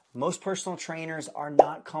Most personal trainers are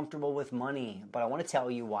not comfortable with money, but I want to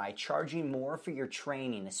tell you why charging more for your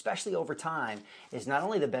training, especially over time, is not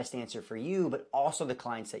only the best answer for you, but also the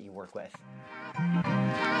clients that you work with.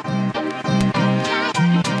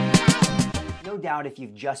 No doubt if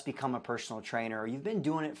you've just become a personal trainer or you've been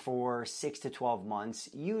doing it for 6 to 12 months,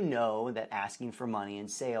 you know that asking for money in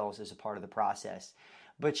sales is a part of the process.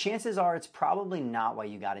 But chances are it's probably not why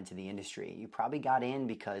you got into the industry. You probably got in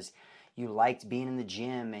because you liked being in the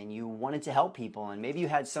gym and you wanted to help people, and maybe you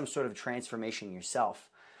had some sort of transformation yourself.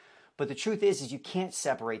 But the truth is you can't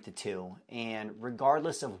separate the two. And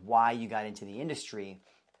regardless of why you got into the industry,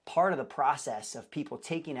 part of the process of people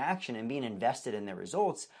taking action and being invested in their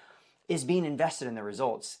results is being invested in their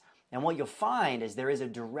results. And what you'll find is there is a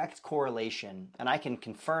direct correlation, and I can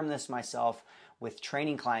confirm this myself with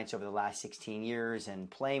training clients over the last 16 years and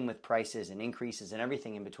playing with prices and increases and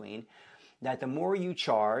everything in between, that the more you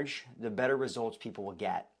charge, the better results people will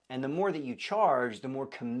get. And the more that you charge, the more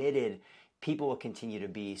committed people will continue to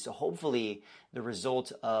be. So hopefully the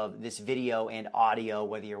result of this video and audio,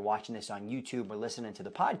 whether you're watching this on YouTube or listening to the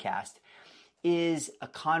podcast, is a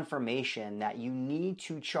confirmation that you need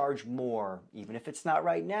to charge more, even if it's not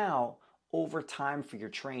right now, over time for your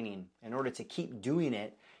training in order to keep doing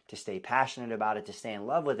it, to stay passionate about it, to stay in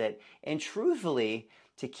love with it, and truthfully,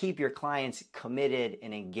 to keep your clients committed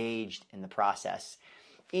and engaged in the process.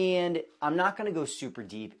 And I'm not going to go super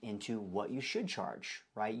deep into what you should charge,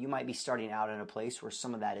 right? You might be starting out in a place where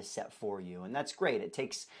some of that is set for you, and that's great. It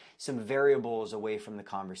takes some variables away from the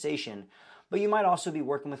conversation, but you might also be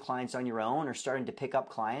working with clients on your own or starting to pick up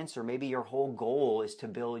clients, or maybe your whole goal is to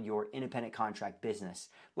build your independent contract business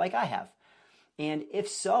like I have. And if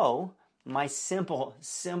so, my simple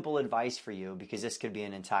advice for you, because this could be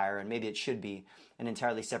an entire, and maybe it should be an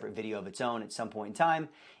entirely separate video of its own at some point in time,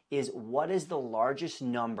 is what is the largest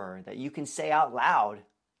number that you can say out loud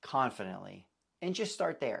confidently? And just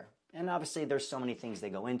start there. And obviously there's so many things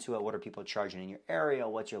that go into it. What are people charging in your area?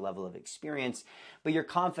 What's your level of experience? But your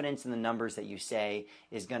confidence in the numbers that you say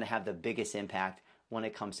is going to have the biggest impact when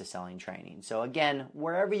it comes to selling training. So again,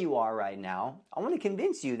 wherever you are right now, I want to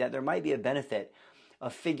convince you that there might be a benefit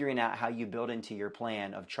of figuring out how you build into your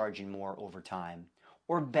plan of charging more over time.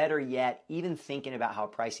 Or better yet, even thinking about how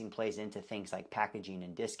pricing plays into things like packaging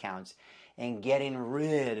and discounts and getting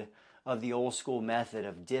rid of the old school method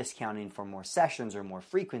of discounting for more sessions or more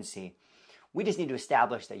frequency. We just need to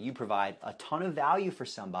establish that you provide a ton of value for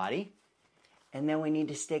somebody, and then we need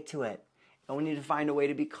to stick to it. And we need to find a way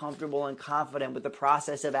to be comfortable and confident with the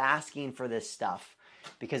process of asking for this stuff,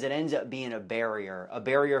 because it ends up being a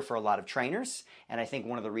barrier for a lot of trainers. And I think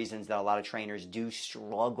one of the reasons that a lot of trainers do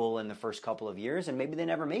struggle in the first couple of years, and maybe they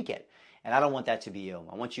never make it. And I don't want that to be you.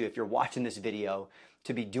 I want you, if you're watching this video,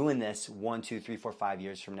 to be doing this 1, 2, 3, 4, 5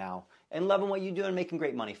 years from now and loving what you do and making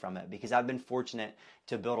great money from it, because I've been fortunate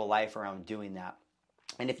to build a life around doing that.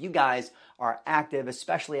 And if you guys are active,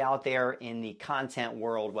 especially out there in the content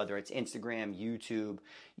world, whether it's Instagram, YouTube,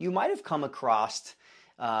 you might have come across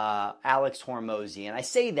Alex Hormozi. And I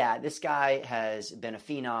say that this guy has been a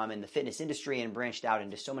phenom in the fitness industry and branched out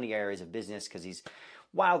into so many areas of business because he's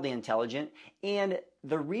wildly intelligent. And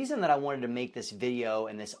the reason that I wanted to make this video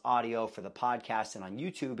and this audio for the podcast and on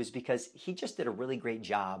YouTube is because he just did a really great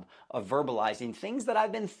job of verbalizing things that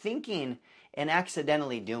I've been thinking and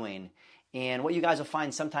accidentally doing. And what you guys will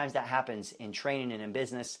find, sometimes that happens in training and in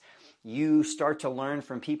business. You start to learn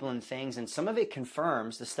from people and things, and some of it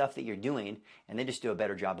confirms the stuff that you're doing, and they just do a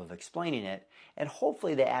better job of explaining it. And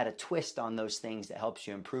hopefully they add a twist on those things that helps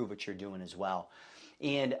you improve what you're doing as well.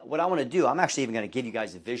 And what I want to do, I'm actually even going to give you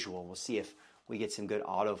guys a visual. We'll see if we get some good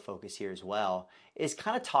autofocus here as well, is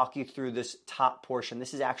kind of talk you through this top portion.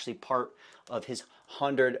 This is actually part of his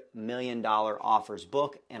 $100 million offers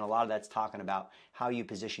book, and a lot of that's talking about how you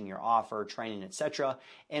position your offer, training, etc.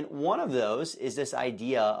 And one of those is this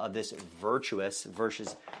idea of this virtuous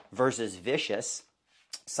versus vicious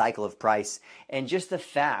cycle of price, and just the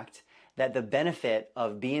fact that the benefit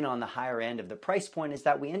of being on the higher end of the price point is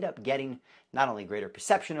that we end up getting not only greater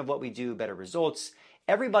perception of what we do, better results.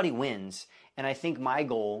 Everybody wins. And I think my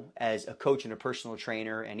goal as a coach and a personal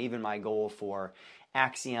trainer, and even my goal for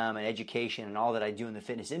Axiom and education and all that I do in the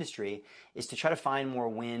fitness industry, is to try to find more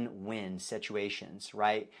win-win situations,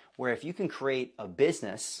 right? Where if you can create a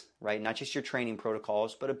business, right, not just your training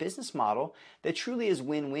protocols, but a business model that truly is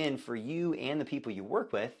win-win for you and the people you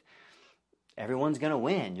work with, everyone's going to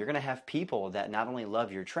win. You're going to have people that not only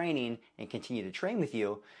love your training and continue to train with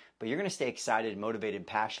you, but you're going to stay excited, motivated,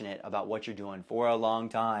 passionate about what you're doing for a long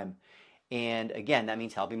time. And again, that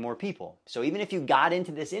means helping more people. So even if you got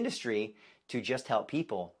into this industry to just help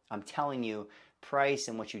people, I'm telling you, price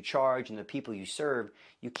and what you charge and the people you serve,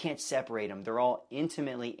 you can't separate them. They're all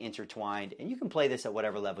intimately intertwined, and you can play this at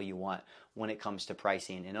whatever level you want when it comes to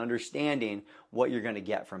pricing and understanding what you're going to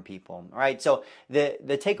get from people. All right, so the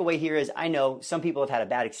takeaway here is, I know some people have had a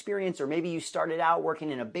bad experience, or maybe you started out working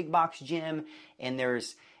in a big box gym and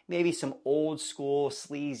there's maybe some old school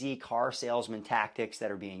sleazy car salesman tactics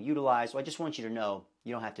that are being utilized. Well, I just want you to know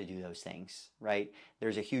you don't have to do those things, right?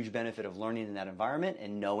 There's a huge benefit of learning in that environment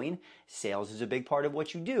and knowing sales is a big part of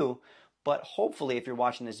what you do. But hopefully, if you're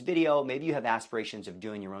watching this video, maybe you have aspirations of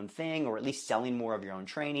doing your own thing or at least selling more of your own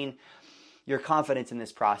training. Your confidence in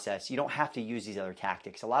this process, you don't have to use these other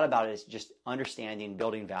tactics. A lot about it is just understanding,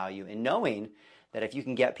 building value, and knowing that if you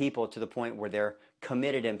can get people to the point where they're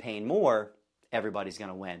committed and paying more, everybody's going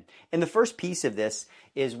to win. And the first piece of this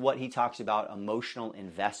is what he talks about, emotional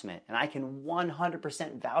investment. And I can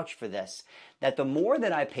 100% vouch for this, that the more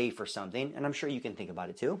that I pay for something, and I'm sure you can think about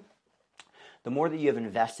it too, the more that you have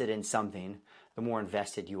invested in something, the more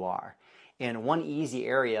invested you are. And one easy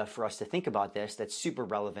area for us to think about this that's super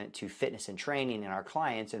relevant to fitness and training and our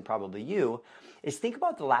clients and probably you is think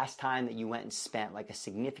about the last time that you went and spent like a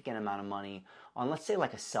significant amount of money on, let's say,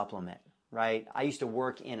 like a supplement. Right? I used to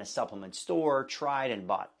work in a supplement store, tried and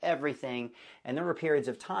bought everything. And there were periods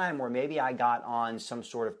of time where maybe I got on some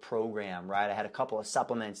sort of program, right? I had a couple of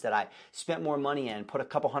supplements that I spent more money in, put a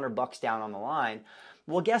couple $100 down on the line.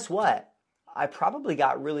 Well, guess what? I probably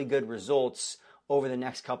got really good results over the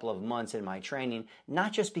next couple of months in my training,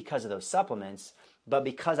 not just because of those supplements, but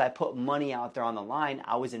because I put money out there on the line.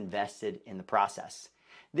 I was invested in the process.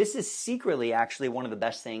 This is secretly actually one of the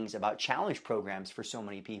best things about challenge programs for so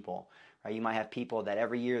many people. Right? You might have people that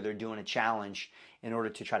every year they're doing a challenge in order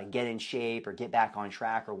to try to get in shape or get back on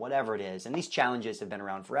track or whatever it is. And these challenges have been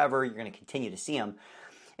around forever. You're going to continue to see them.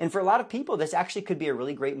 And for a lot of people, this actually could be a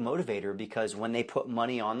really great motivator, because when they put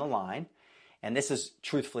money on the line, and this is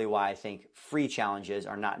truthfully why I think free challenges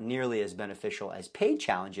are not nearly as beneficial as paid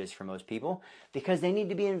challenges for most people, because they need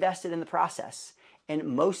to be invested in the process. And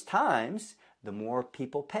most times, the more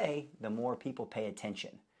people pay, the more people pay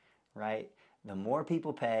attention, right? The more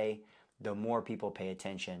people pay, the more people pay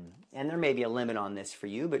attention. And there may be a limit on this for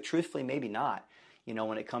you, but truthfully, maybe not. You know,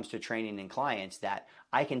 when it comes to training and clients, that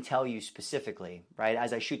I can tell you specifically, right?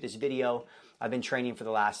 As I shoot this video, I've been training for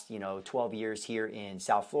the last, 12 years here in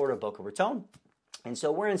South Florida, Boca Raton. And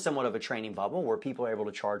so we're in somewhat of a training bubble where people are able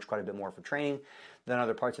to charge quite a bit more for training than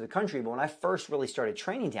other parts of the country. But when I first really started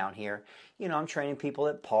training down here, I'm training people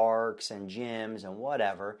at parks and gyms and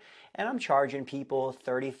whatever, and I'm charging people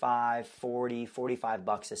 $35, $40,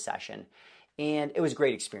 $45 a session. And it was a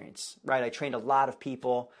great experience, right? I trained a lot of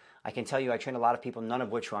people. I can tell you I trained a lot of people, none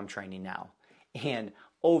of which who I'm training now. And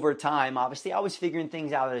over time, obviously, I was figuring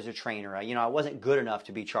things out as a trainer. I wasn't good enough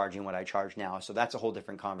to be charging what I charge now, so that's a whole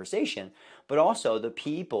different conversation. But also, the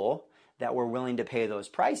people that were willing to pay those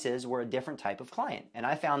prices were a different type of client. And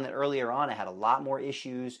I found that earlier on, I had a lot more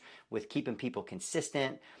issues with keeping people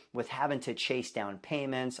consistent, with having to chase down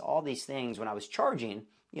payments, all these things when I was charging,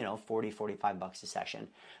 $40, $45 a session,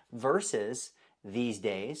 versus these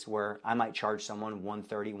days where I might charge someone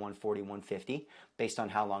 $130, $140, $150 based on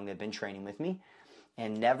how long they've been training with me.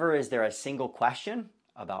 And never is there a single question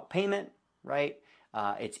about payment, right?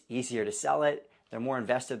 It's easier to sell it. They're more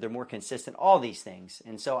invested. They're more consistent, all these things.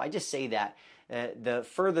 And so I just say that the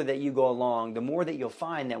further that you go along, the more that you'll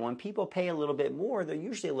find that when people pay a little bit more, they're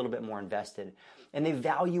usually a little bit more invested. And they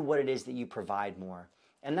value what it is that you provide more.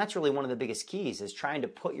 And that's really one of the biggest keys, is trying to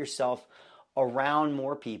put yourself around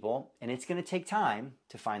more people. And it's going to take time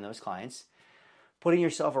to find those clients. Putting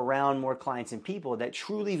yourself around more clients and people that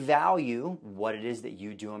truly value what it is that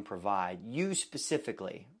you do and provide. You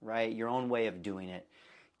specifically, right? Your own way of doing it.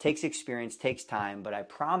 Takes experience, takes time, but I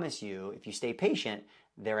promise you, if you stay patient,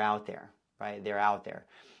 they're out there, right? They're out there.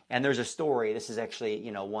 And there's a story, this is actually,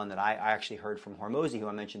 one that I actually heard from Hormozy, who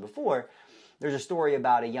I mentioned before. There's a story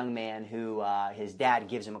about a young man who his dad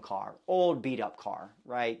gives him a car, old beat up car,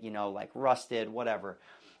 right? Like rusted, whatever.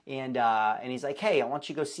 And he's like, hey, I want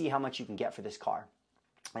you to go see how much you can get for this car.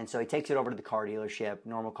 And so he takes it over to the car dealership,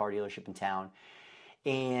 normal car dealership in town.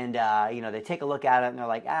 And, they take a look at it and they're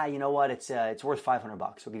like, you know what? It's worth $500.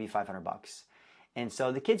 We'll give you $500. And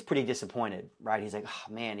so the kid's pretty disappointed, right? He's like,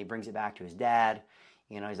 oh man, he brings it back to his dad.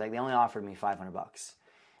 He's like, they only offered me $500.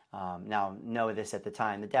 Now, know this at the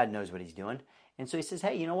time, the dad knows what he's doing. And so he says,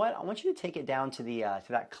 hey, you know what? I want you to take it down to to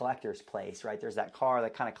that collector's place, right? There's that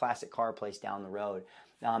kind of classic car place down the road.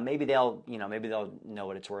 Maybe they'll know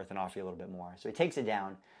what it's worth and offer you a little bit more. So he takes it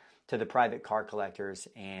down to the private car collectors,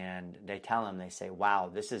 and they tell him, they say, wow,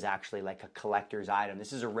 this is actually like a collector's item.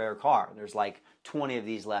 This is a rare car. There's like 20 of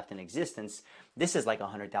these left in existence. This is like a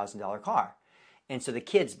 $100,000 car. And so the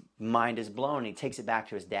kid's mind is blown, and he takes it back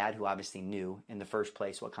to his dad, who obviously knew in the first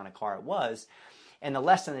place what kind of car it was. And the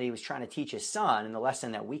lesson that he was trying to teach his son, and the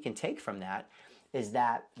lesson that we can take from that, is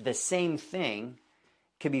that the same thing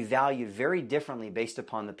could be valued very differently based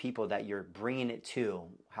upon the people that you're bringing it to,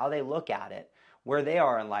 how they look at it, where they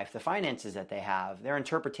are in life, the finances that they have, their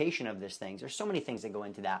interpretation of these things. There's so many things that go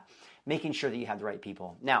into that, making sure that you have the right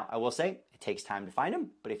people. Now, I will say it takes time to find them,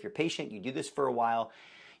 but if you're patient, you do this for a while,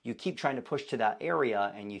 you keep trying to push to that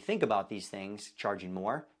area, and you think about these things, charging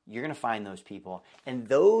more, you're going to find those people. And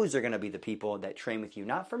those are going to be the people that train with you,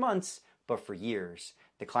 not for months, but for years.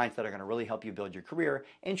 The clients that are going to really help you build your career.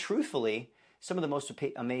 And truthfully, some of the most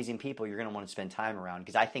amazing people you're going to want to spend time around,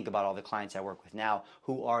 because I think about all the clients I work with now,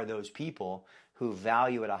 who are those people who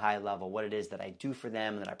value at a high level what it is that I do for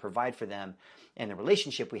them and that I provide for them, and the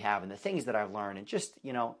relationship we have and the things that I've learned. And just,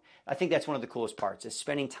 I think that's one of the coolest parts, is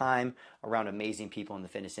spending time around amazing people in the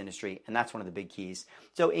fitness industry. And that's one of the big keys.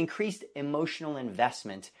 So increased emotional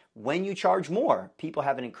investment. When you charge more, people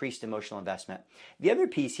have an increased emotional investment. The other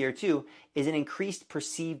piece here too is an increased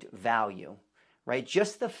perceived value, right?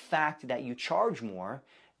 Just the fact that you charge more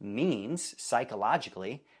means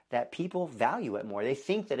psychologically that people value it more. They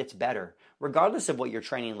think that it's better, regardless of what your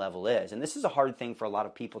training level is. And this is a hard thing for a lot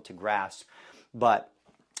of people to grasp. But,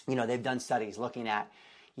 they've done studies looking at,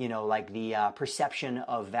 like the perception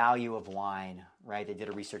of value of wine, right? They did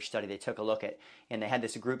a research study. They took a look at, and they had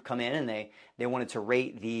this group come in, and they wanted to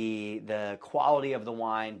rate the quality of the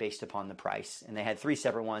wine based upon the price. And they had 3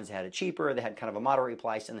 separate ones. They had a cheaper, they had kind of a moderately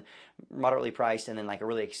priced, and then like a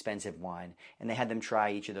really expensive wine. And they had them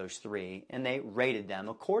try each of those 3, and they rated them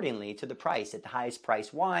accordingly to the price. At the highest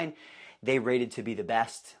priced wine, they rated to be the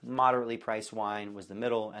best. Moderately priced wine was the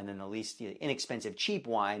middle, and then the least inexpensive cheap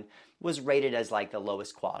wine was rated as like the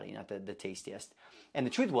lowest quality, not the tastiest. And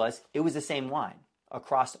the truth was, it was the same wine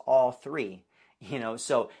across all 3.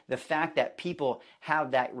 So the fact that people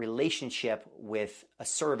have that relationship with a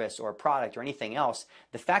service or a product or anything else,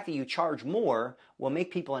 the fact that you charge more will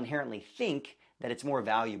make people inherently think that it's more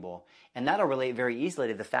valuable. And that'll relate very easily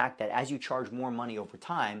to the fact that as you charge more money over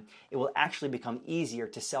time, it will actually become easier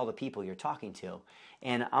to sell the people you're talking to.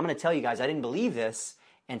 And I'm going to tell you guys, I didn't believe this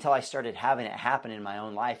until I started having it happen in my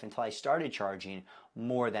own life, until I started charging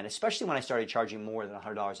more than, especially when I started charging more than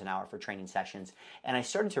 $100 an hour for training sessions. And I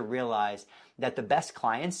started to realize that the best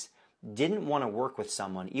clients didn't want to work with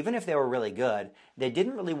someone, even if they were really good, they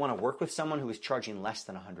didn't really want to work with someone who was charging less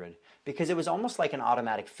than 100, because it was almost like an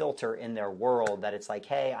automatic filter in their world that it's like,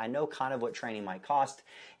 hey, I know kind of what training might cost,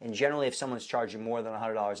 and generally if someone's charging more than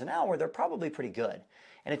 $100 an hour, they're probably pretty good.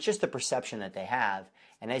 And it's just the perception that they have.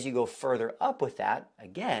 And as you go further up with that,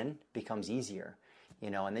 again, becomes easier.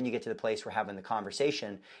 And then you get to the place where having the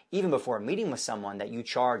conversation, even before a meeting with someone, that you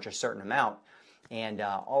charge a certain amount, and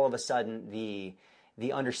all of a sudden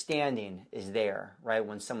the understanding is there, right?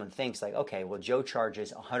 When someone thinks like, okay, well, Joe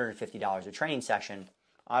charges $150 a training session,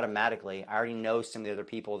 automatically, I already know some of the other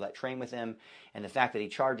people that train with him, and the fact that he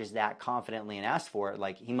charges that confidently and asks for it,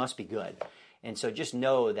 like, he must be good. And so just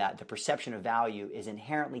know that the perception of value is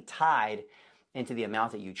inherently tied into the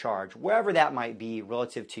amount that you charge, wherever that might be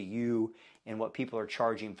relative to you and what people are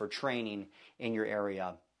charging for training in your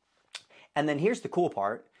area. And then here's the cool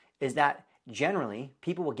part, is that generally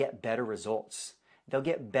people will get better results. They'll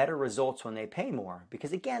get better results when they pay more,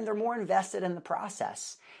 because again, they're more invested in the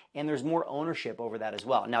process, and there's more ownership over that as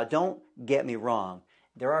well. Now, don't get me wrong.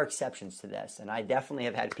 There are exceptions to this, and I definitely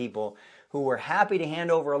have had people who were happy to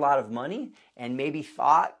hand over a lot of money and maybe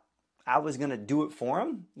thought I was going to do it for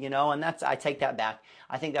them, and I take that back.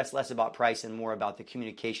 I think that's less about price and more about the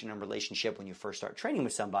communication and relationship when you first start training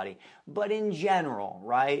with somebody. But in general,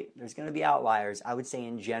 right, there's going to be outliers. I would say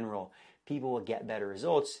in general, people will get better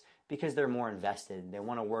results because they're more invested. They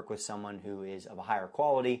want to work with someone who is of a higher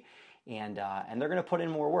quality, and they're going to put in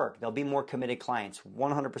more work. They'll be more committed clients,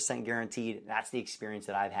 100% guaranteed. That's the experience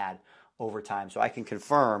that I've had over time. So I can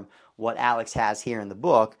confirm what Alex has here in the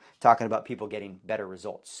book, talking about people getting better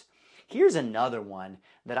results. Here's another one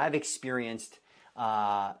that I've experienced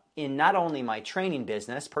in not only my training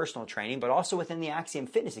business, personal training, but also within the Axiom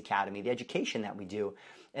Fitness Academy, the education that we do.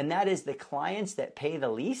 And that is the clients that pay the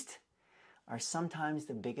least are sometimes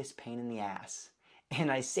the biggest pain in the ass.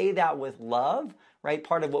 And I say that with love, right?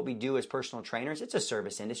 Part of what we do as personal trainers, it's a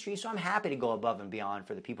service industry, so I'm happy to go above and beyond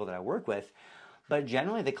for the people that I work with. But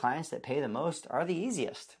generally, the clients that pay the most are the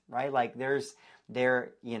easiest, right? Like they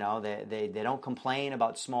don't complain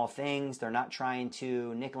about small things. They're not trying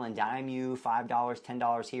to nickel and dime you, $5,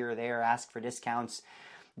 $10 here or there, ask for discounts.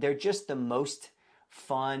 They're just the most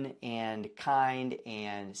fun and kind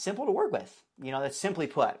and simple to work with. That's simply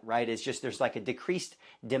put, right? It's just there's like a decreased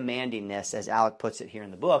demandingness, as Alec puts it here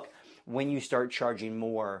in the book, when you start charging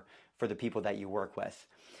more for the people that you work with.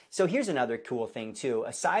 So here's another cool thing too,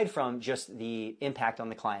 aside from just the impact on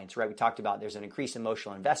the clients, right? We talked about there's an increased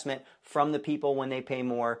emotional investment from the people when they pay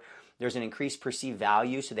more. There's an increased perceived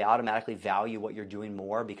value, so they automatically value what you're doing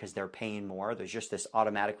more because they're paying more. There's just this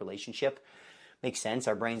automatic relationship. Makes sense.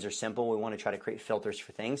 Our brains are simple. We want to try to create filters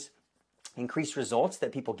for things. Increased results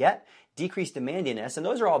that people get, decreased demandingness, and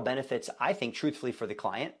those are all benefits, I think, truthfully for the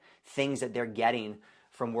client, things that they're getting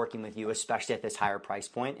from working with you, especially at this higher price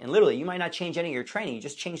point. And literally, you might not change any of your training, you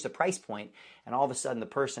just change the price point, and all of a sudden the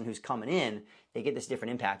person who's coming in, they get this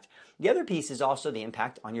different impact. The other piece is also the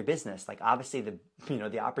impact on your business. Like obviously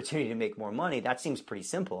the opportunity to make more money, that seems pretty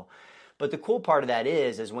simple. But the cool part of that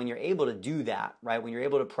is when you're able to do that, right? When you're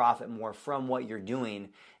able to profit more from what you're doing,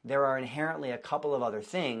 there are inherently a couple of other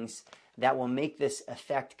things that will make this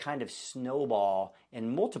effect kind of snowball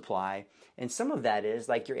and multiply. And some of that is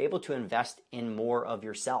like you're able to invest in more of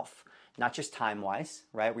yourself, not just time-wise,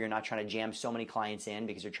 right? Where you're not trying to jam so many clients in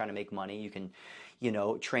because you're trying to make money. You can,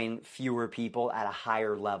 train fewer people at a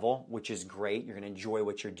higher level, which is great. You're going to enjoy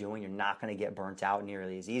what you're doing. You're not going to get burnt out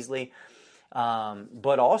nearly as easily.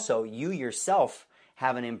 But also you yourself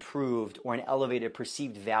have an improved or an elevated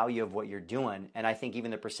perceived value of what you're doing. And I think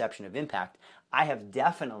even the perception of impact. I have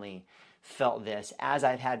definitely felt this as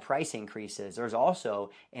I've had price increases. There's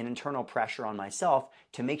also an internal pressure on myself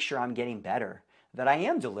to make sure I'm getting better, that I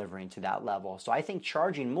am delivering to that level. So I think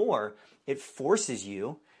charging more, it forces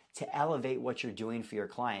you to elevate what you're doing for your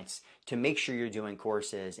clients, to make sure you're doing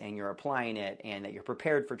courses and you're applying it and that you're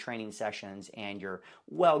prepared for training sessions and you're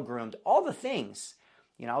well-groomed, all the things.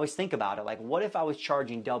 I always think about it like, what if I was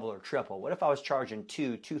charging double or triple? What if I was charging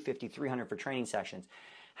 $250, $300 for training sessions?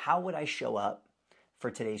 How would I show up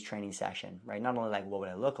for today's training session, right? Not only like what would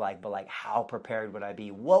I look like, but like how prepared would I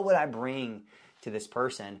be? What would I bring to this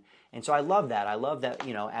person? And so I love that. I love that,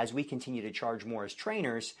 as we continue to charge more as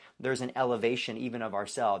trainers, there's an elevation even of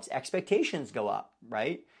ourselves. Expectations go up,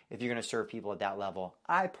 right? If you're going to serve people at that level.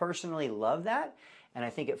 I personally love that. And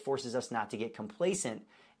I think it forces us not to get complacent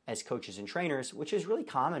as coaches and trainers, which is really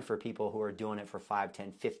common for people who are doing it for 5,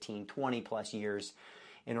 10, 15, 20 plus years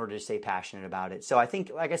in order to stay passionate about it. So I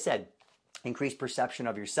think, like I said, increased perception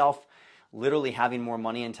of yourself, literally having more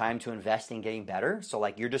money and time to invest in getting better. So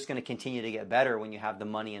like you're just going to continue to get better when you have the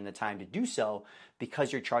money and the time to do so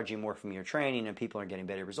because you're charging more from your training and people are getting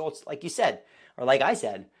better results. Like you said, or like I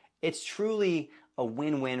said, it's truly a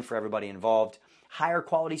win-win for everybody involved. Higher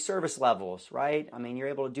quality service levels, right? I mean, you're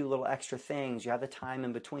able to do little extra things. You have the time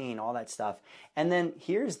in between, all that stuff. And then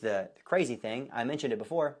here's the crazy thing. I mentioned it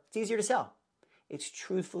before. It's easier to sell. It's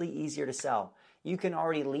truthfully easier to sell. You can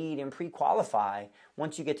already lead and pre-qualify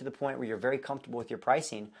once you get to the point where you're very comfortable with your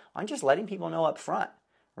pricing on just letting people know up front,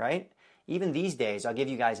 right? Even these days, I'll give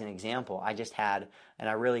you guys an example. I just had, and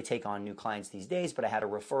I really take on new clients these days, but I had a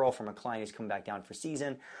referral from a client who's coming back down for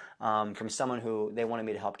season, from someone who they wanted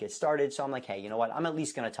me to help get started. So I'm like, hey, you know what? I'm at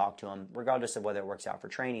least going to talk to him, regardless of whether it works out for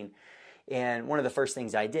training. And one of the first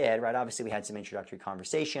things I did, right, obviously we had some introductory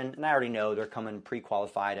conversation, and I already know they're coming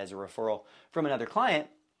pre-qualified as a referral from another client.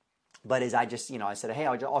 But as I just, I said, hey,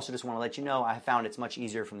 I also just want to let you know, I found it's much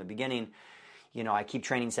easier from the beginning. I keep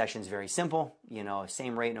training sessions very simple,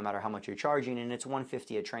 same rate no matter how much you're charging, and it's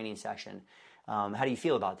 $150 a training session. How do you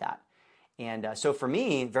feel about that? And so for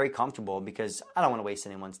me, very comfortable because I don't want to waste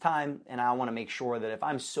anyone's time, and I want to make sure that if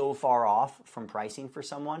I'm so far off from pricing for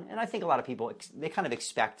someone, and I think a lot of people, they kind of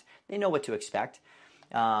expect, they know what to expect,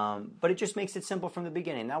 but it just makes it simple from the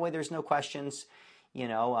beginning. That way there's no questions.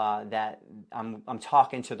 That I'm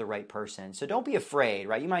talking to the right person. So don't be afraid,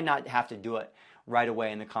 right? You might not have to do it right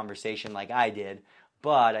away in the conversation like I did,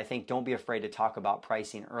 but I think don't be afraid to talk about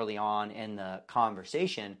pricing early on in the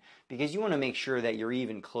conversation because you want to make sure that you're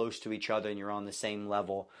even close to each other and you're on the same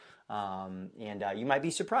level. You might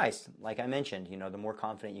be surprised, like I mentioned, the more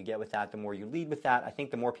confident you get with that, the more you lead with that, I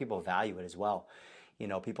think the more people value it as well.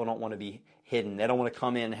 People don't want to be hidden. They don't want to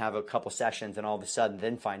come in and have a couple sessions and all of a sudden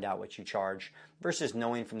then find out what you charge versus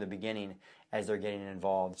knowing from the beginning as they're getting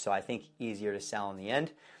involved. So I think easier to sell in the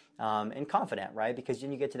end and confident, right? Because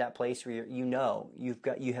then you get to that place where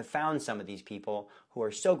you have found some of these people who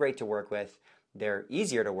are so great to work with. They're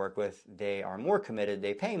easier to work with. They are more committed.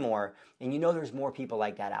 They pay more. And there's more people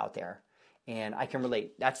like that out there. And I can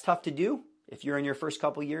relate. That's tough to do. If you're in your first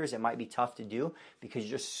couple years, it might be tough to do because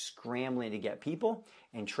you're just scrambling to get people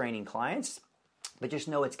and training clients. But just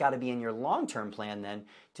know it's got to be in your long-term plan then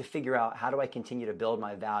to figure out how do I continue to build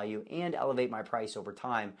my value and elevate my price over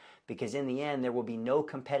time, because in the end, there will be no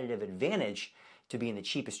competitive advantage to being the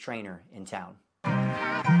cheapest trainer in town.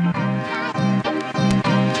 Bye.